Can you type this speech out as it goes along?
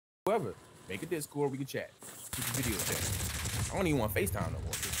whoever. Make a Discord, we can chat. Keep the video chat. I don't even want FaceTime no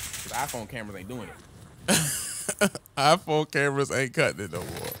more because iPhone cameras ain't doing it. iPhone cameras ain't cutting it no more.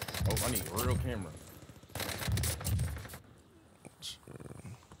 Oh, I need a real camera.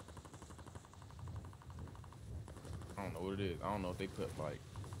 I don't know what it is. I don't know if they put like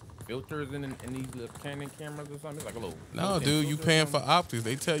filters in these little Canon cameras or something. It's like a little. No, dude, you paying for optics.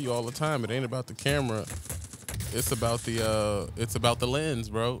 They tell you all the time it ain't about the camera. It's about the lens,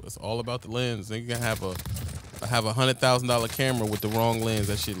 bro. It's all about the lens. Then you can have a $100,000 camera with the wrong lens.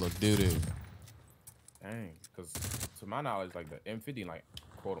 That shit look doo doo. Dang, because to my knowledge, like the M50, like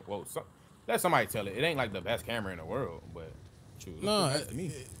quote unquote, let somebody tell it. It ain't like the best camera in the world, but shoot, No, to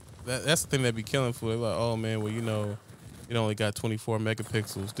me. That's the thing that be killing for it. Like, oh man, well it only got 24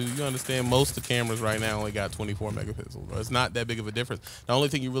 megapixels. Dude, you understand most of the cameras right now only got 24 megapixels. Bro. It's not that big of a difference. The only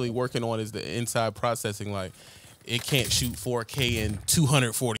thing you're really working on is the inside processing. Like, it can't shoot 4K in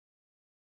 240.